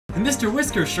The Mr.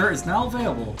 Whiskers shirt is now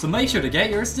available, so make sure to get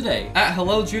yours today at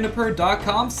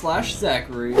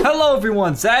hellojuniper.com/Zachary. Hello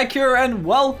everyone, Zach here, and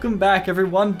welcome back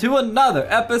everyone to another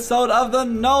episode of the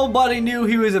Nobody Knew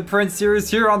He Was a Prince series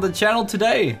here on the channel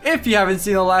today. If you haven't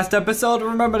seen the last episode,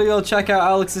 remember to go check out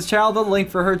Alex's channel. The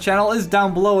link for her channel is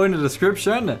down below in the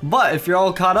description. But if you're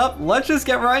all caught up, let's just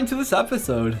get right into this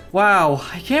episode. Wow,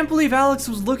 I can't believe Alex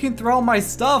was looking through all my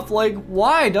stuff. Like,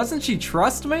 why? Doesn't she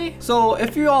trust me? So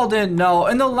if you all didn't know,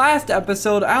 in the last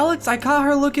episode, I caught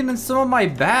her looking in some of my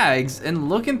bags and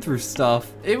looking through stuff.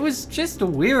 It was just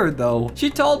weird though. She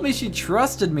told me she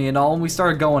trusted me and all when we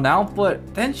started going out,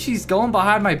 but then she's going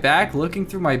behind my back looking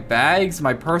through my bags,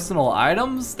 my personal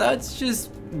items. That's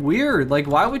just weird. Like,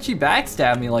 why would she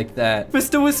backstab me like that?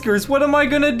 Mr. Whiskers, what am I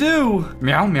gonna do?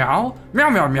 Meow meow. Meow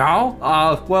meow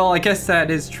meow. Well, I guess that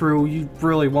is true. You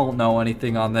really won't know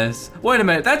anything on this. Wait a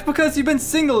minute, that's because you've been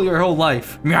single your whole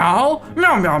life. Meow.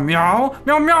 Meow meow meow.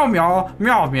 Meow meow meow.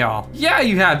 Meow meow. Yeah,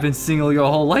 you have been single your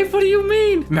whole life. What do you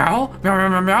mean? Meow. Meow meow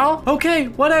meow meow. Okay,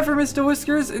 whatever, Mr.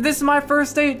 Whiskers. This is my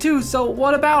first date too, so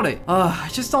what about it? I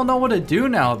just don't know what to do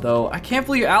now though. I can't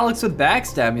believe Alex would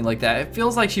backstab me like that. It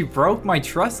feels like she broke my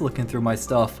trust looking through my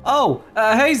stuff. Oh,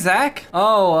 hey Zach.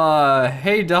 Oh,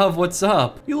 hey Dove, what's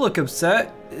up? You look upset.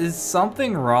 Is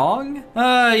something wrong?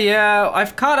 Yeah,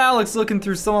 I've caught Alex looking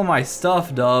through some of my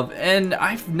stuff, Dove, and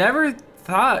I've never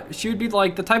thought she would be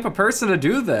like the type of person to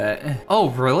do that.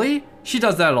 Oh, really? She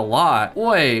does that a lot.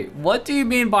 Wait, what do you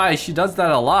mean by she does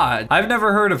that a lot? I've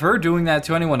never heard of her doing that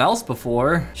to anyone else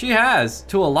before. She has,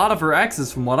 to a lot of her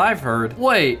exes from what I've heard.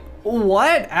 Wait,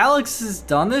 what? Alex has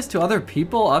done this to other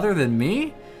people other than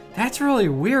me? That's really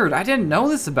weird. I didn't know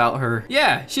this about her.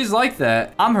 Yeah, she's like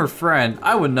that. I'm her friend.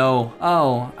 I would know.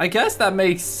 Oh, I guess that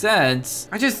makes sense.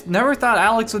 I just never thought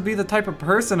Alex would be the type of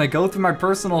person to go through my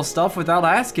personal stuff without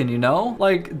asking, you know?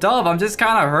 Like, Dove, I'm just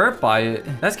kind of hurt by it.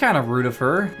 That's kind of rude of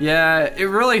her. Yeah, it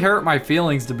really hurt my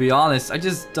feelings, to be honest. I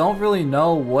just don't really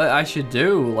know what I should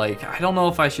do. Like, I don't know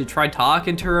if I should try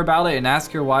talking to her about it and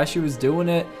ask her why she was doing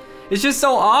it. It's just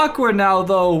so awkward now,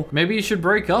 though. Maybe you should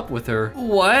break up with her.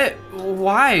 What?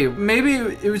 Why? Maybe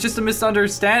it was just a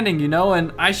misunderstanding, you know,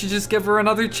 and I should just give her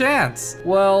another chance.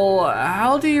 Well,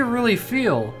 how do you really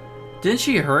feel? Didn't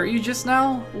she hurt you just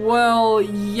now? Well,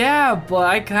 yeah, but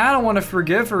I kind of want to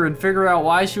forgive her and figure out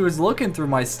why she was looking through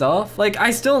my stuff. Like, I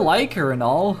still like her and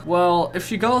all. Well, if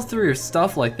she goes through your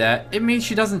stuff like that, it means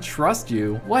she doesn't trust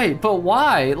you. Wait, but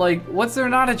why? Like, what's there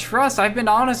not to trust? I've been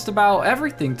honest about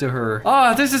everything to her.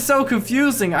 Oh, this is so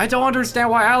confusing. I don't understand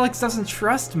why Alex doesn't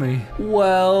trust me.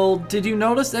 Well, did you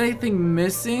notice anything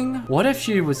missing? What if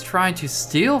she was trying to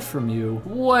steal from you?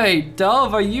 Wait,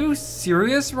 Dove, are you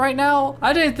serious right now?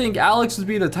 I didn't think Alex would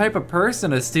be the type of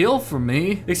person to steal from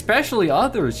me, especially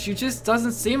others. She just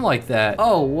doesn't seem like that.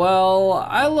 Oh, well,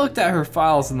 I looked at her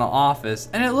files in the office,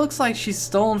 and it looks like she's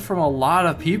stolen from a lot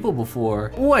of people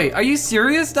before. Wait, are you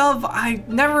serious, Dove? I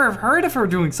never have heard of her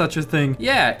doing such a thing.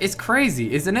 Yeah, it's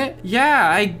crazy, isn't it? Yeah,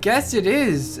 I guess it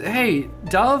is. Hey,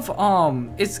 Dove,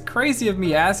 it's crazy of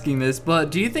me asking this,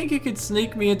 but do you think you could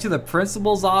sneak me into the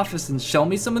principal's office and show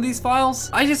me some of these files?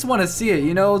 I just want to see it,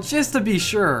 you know, just to be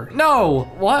sure. No,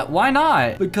 what? Why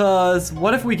not? Because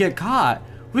what if we get caught?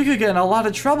 We could get in a lot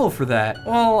of trouble for that.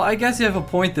 Well, I guess you have a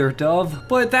point there, Dove.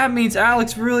 But that means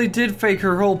Alex really did fake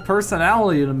her whole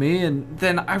personality to me, and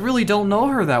then I really don't know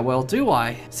her that well, do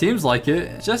I? Seems like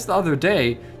it. Just the other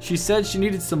day, she said she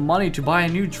needed some money to buy a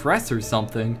new dress or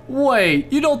something.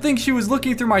 Wait, you don't think she was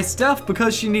looking through my stuff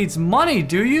because she needs money,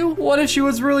 do you? What if she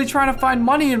was really trying to find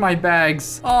money in my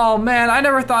bags? Oh man, I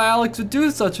never thought Alex would do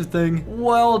such a thing.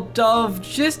 Well, Dove,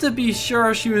 just to be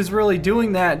sure she was really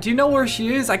doing that, do you know where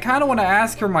she is? I kind of want to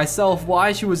ask her myself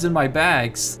why she was in my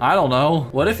bags. I don't know.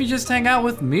 What if you just hang out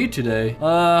with me today?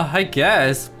 I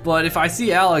guess. But if I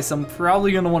see Alex, I'm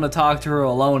probably gonna want to talk to her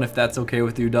alone if that's okay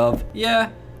with you, Dove.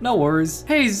 Yeah. No worries.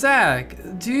 Hey, Zach,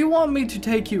 do you want me to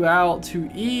take you out to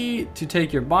eat, to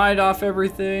take your mind off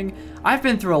everything? I've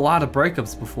been through a lot of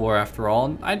breakups before, after all,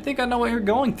 and I think I know what you're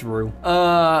going through.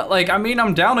 Like, I mean,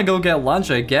 I'm down to go get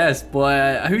lunch, I guess,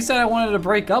 but who said I wanted to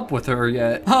break up with her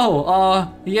yet?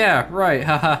 Oh, yeah, right,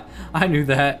 haha, I knew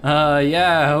that.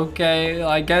 Yeah, okay,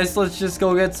 I guess let's just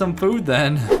go get some food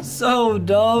then. So,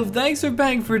 Dove, thanks for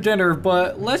paying for dinner,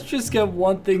 but let's just get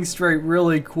one thing straight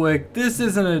really quick. This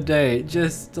isn't a date,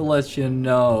 just to let you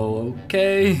know,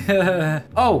 okay?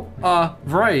 Oh,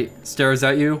 right, stares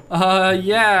at you.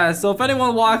 Yeah, so So if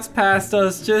anyone walks past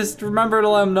us, just remember to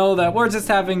let them know that we're just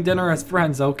having dinner as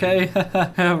friends, okay?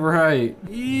 Right.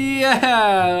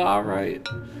 Yeah, all right.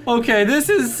 Okay, this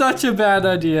is such a bad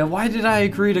idea. Why did I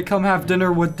agree to come have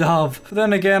dinner with Dove? But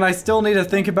then again, I still need to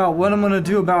think about what I'm gonna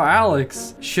do about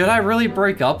Alex. Should I really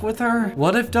break up with her?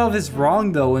 What if Dove is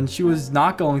wrong though and she was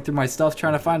not going through my stuff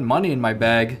trying to find money in my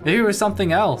bag? Maybe it was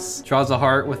something else. Draws a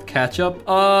heart with ketchup.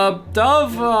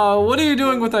 Dove, what are you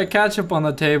doing with that ketchup on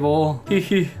the table?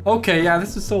 Okay, yeah,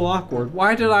 this is so awkward.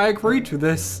 Why did I agree to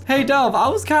this? Hey Dove, I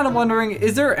was kind of wondering,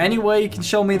 is there any way you can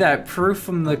show me that proof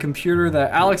from the computer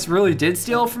that Alex really did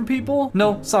steal from people?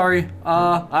 No, sorry.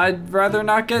 I'd rather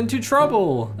not get into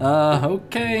trouble.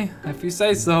 Okay, if you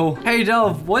say so. Hey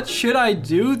Dove, what should I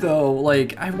do though?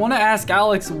 Like, I want to ask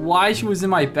Alex why she was in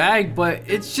my bag, but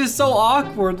it's just so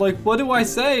awkward. Like, what do I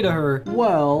say to her?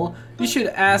 Well, you should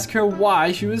ask her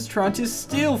why she was trying to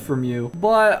steal from you.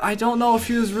 But I don't know if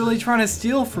she was really trying to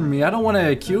steal from me. I don't want to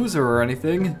accuse her or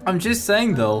anything. I'm just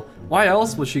saying though, why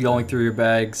else was she going through your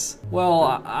bags?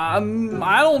 Well, I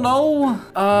don't know.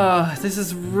 This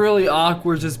is really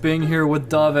awkward just being here with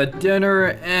Dove at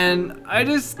dinner, and I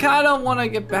just kind of want to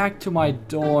get back to my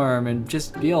dorm and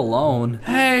just be alone.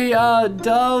 Hey,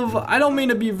 Dove, I don't mean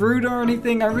to be rude or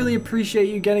anything. I really appreciate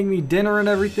you getting me dinner and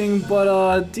everything,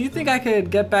 but do you think I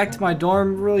could get back to my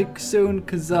dorm really soon?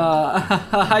 Cause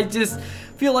I just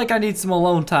feel like I need some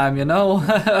alone time, you know?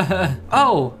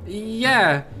 Oh,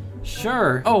 yeah.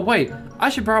 Sure. Oh, wait. I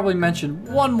should probably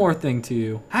mention one more thing to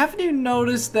you. Haven't you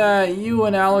noticed that you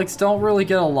and Alex don't really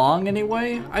get along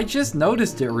anyway? I just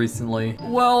noticed it recently.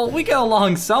 Well, we get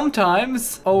along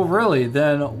sometimes. Oh, really?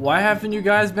 Then why haven't you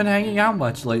guys been hanging out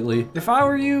much lately? If I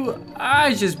were you,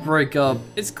 I'd just break up.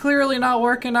 It's clearly not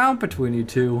working out between you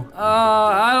two.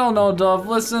 I don't know, Dove.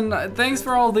 Listen, thanks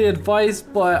for all the advice,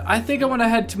 but I think I'm gonna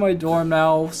head to my dorm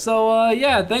now. So,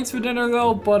 yeah, thanks for dinner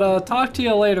though, but talk to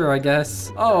you later, I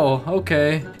guess. Oh,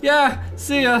 okay. Yeah.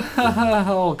 See ya.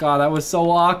 Oh god, that was so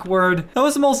awkward. That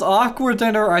was the most awkward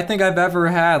dinner I think I've ever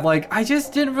had. Like, I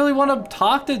just didn't really want to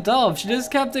talk to Dove. She just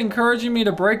kept encouraging me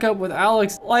to break up with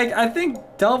Alex. Like, I think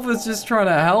Dove was just trying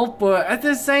to help, but at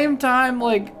the same time,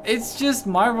 like, it's just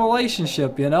my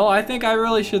relationship, you know? I think I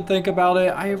really should think about it.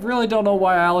 I really don't know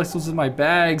why Alex was in my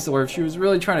bags or if she was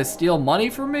really trying to steal money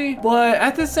from me, but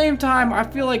at the same time, I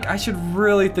feel like I should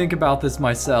really think about this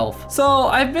myself. So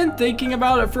I've been thinking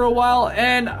about it for a while,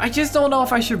 and I just don't know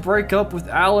if I should break up with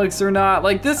Alex or not.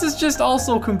 Like, this is just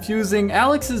also confusing.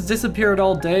 Alex has disappeared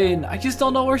all day, and I just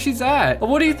don't know where she's at.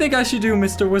 What do you think I should do,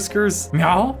 Mr. Whiskers?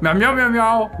 Meow, meow, meow, meow,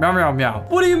 meow, meow, meow, meow.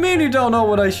 What do you mean you don't know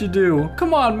what I should do?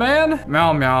 Come on, man.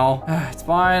 Meow, meow. It's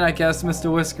fine, I guess,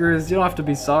 Mr. Whiskers. You don't have to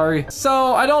be sorry.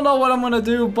 So, I don't know what I'm gonna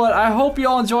do, but I hope you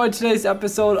all enjoyed today's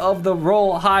episode of the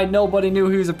Roll High Nobody Knew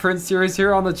He Was a Prince series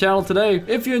here on the channel today.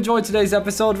 If you enjoyed today's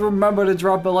episode, remember to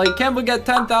drop a like. Can we get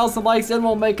 10,000 likes and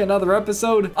we'll make another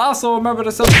episode? Also, remember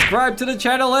to subscribe to the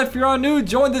channel if you're new.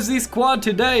 Join the Z Squad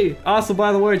today. Also,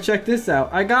 by the way, check this out.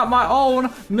 I got my own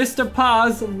Mr.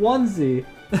 Paws onesie.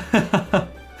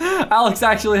 Alex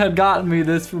actually had gotten me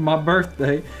this for my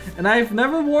birthday, and I've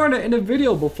never worn it in a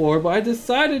video before, but I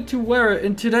decided to wear it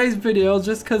in today's video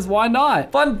just because why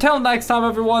not? But until next time,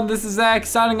 everyone, this is Zach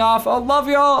signing off. I love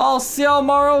y'all. I'll see y'all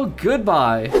tomorrow.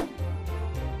 Goodbye.